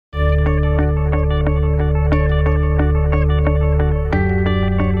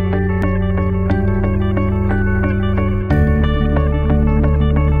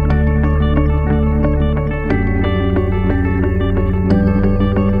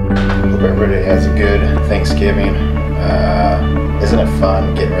guys a good Thanksgiving. Isn't it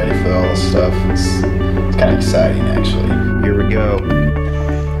fun getting ready for all this stuff? It's kind of exciting, actually. Here we go.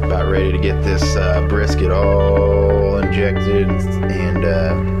 About ready to get this brisket all injected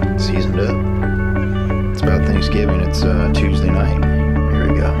and seasoned up. It's about Thanksgiving. It's Tuesday night. Here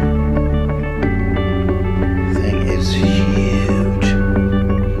we go. Thing is huge.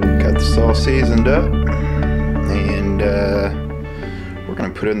 Got this all seasoned up, and we're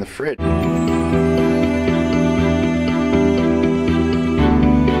gonna put it in the fridge.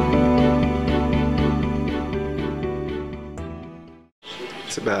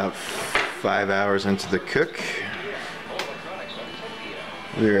 It's about 5 hours into the cook.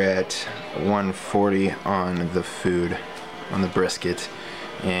 We're at 140 on the food, on the brisket,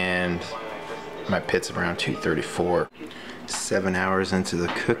 and my pit's around 234. 7 hours into the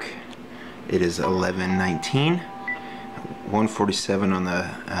cook. It is 11:19. 147 on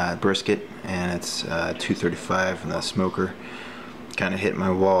the brisket, and it's 235 on the smoker. Kind of hit my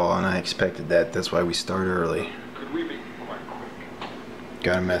wall, and I expected that. That's why we start early.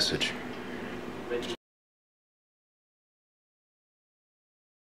 Got a message.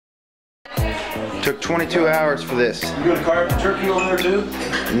 Took 22 hours for this. You gonna carve the turkey over there too?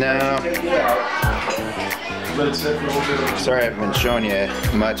 No. Let it sit for a little bit. Sorry I haven't been showing you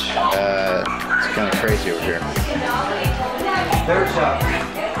much. It's kind of crazy over here. There's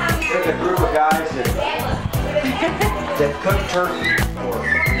a group of guys that cook turkey for,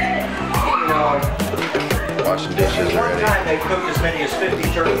 you know, Washing dishes one already. time they cooked as many as 50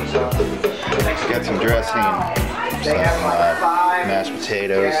 turkeys up. Got some dressing, some mashed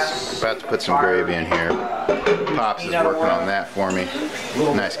potatoes. About to put some gravy in here. Pops is working on that for me.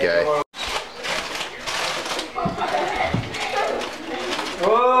 Nice guy.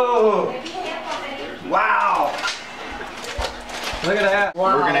 Whoa! Wow! Look at that.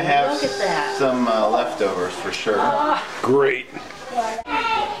 We're gonna have some leftovers for sure. Great.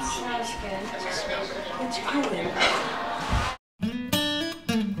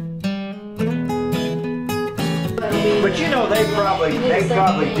 But you know, they probably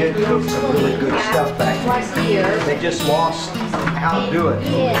did cook some really good stuff back then. They just lost how to do it.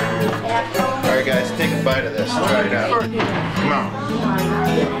 Alright guys, take a bite of this. Try it out. Come on.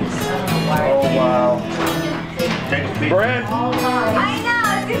 Oh wow. Brad? I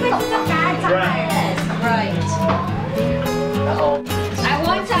know, this is a bad time. Right. I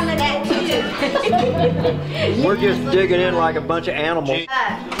want some of that too. We're just digging in like a bunch of animals.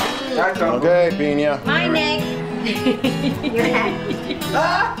 Okay, Pina. My neck. Your neck.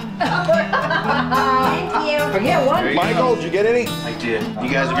 Thank you. Forget one. Michael, did you get any? I did. You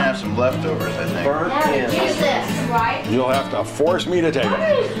guys are gonna have some leftovers, I think. Use this, right? You'll have to force me to take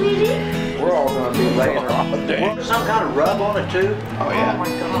it. We're all going to be laying around. Oh, dang. Some kind of rub on it too? Oh yeah.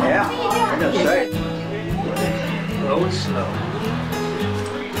 Yeah. I'm going to say. Low and slow.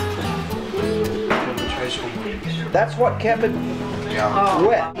 That's what kept it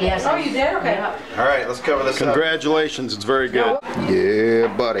wet. Yes. Oh, you did? Okay. All right, let's cover this up. Congratulations, it's very good. Yeah,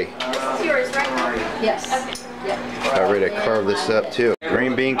 buddy. This is yours, right? Yes. About ready to carve this up too.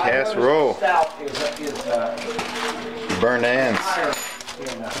 Green bean casserole. Burn ends.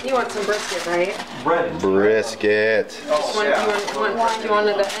 You want some brisket, right? Brisket. Do you want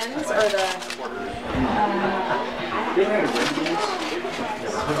the ends or the...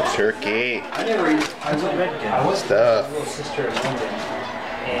 Turkey. Stuff.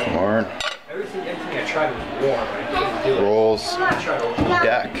 Corn. Everything I tried was warm. I couldn't do it. Rolls.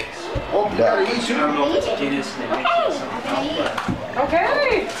 Duck. Duck.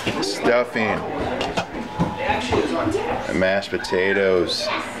 Okay. Stuffing. Mashed potatoes.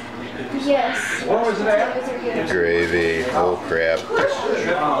 Yes. Gravy. Oh crap.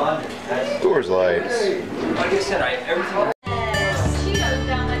 Doors lights. Like I said, everything. She goes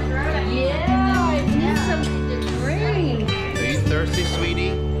down that road. Yeah, I need something to drink. Are you thirsty,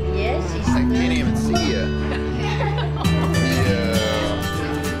 sweetie? Yes, she's I can't even see you. Yeah.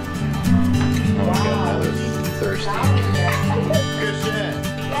 Oh, we got another thirsty. Christian.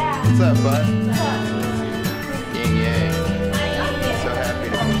 What's up, bud? Ying yang. So happy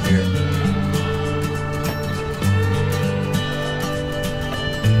to be here.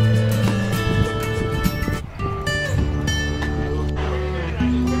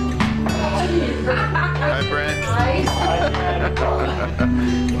 Hi, Brent. I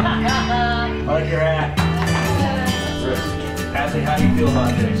like your hat. Ashley, how do you feel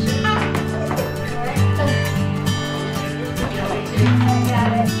about this?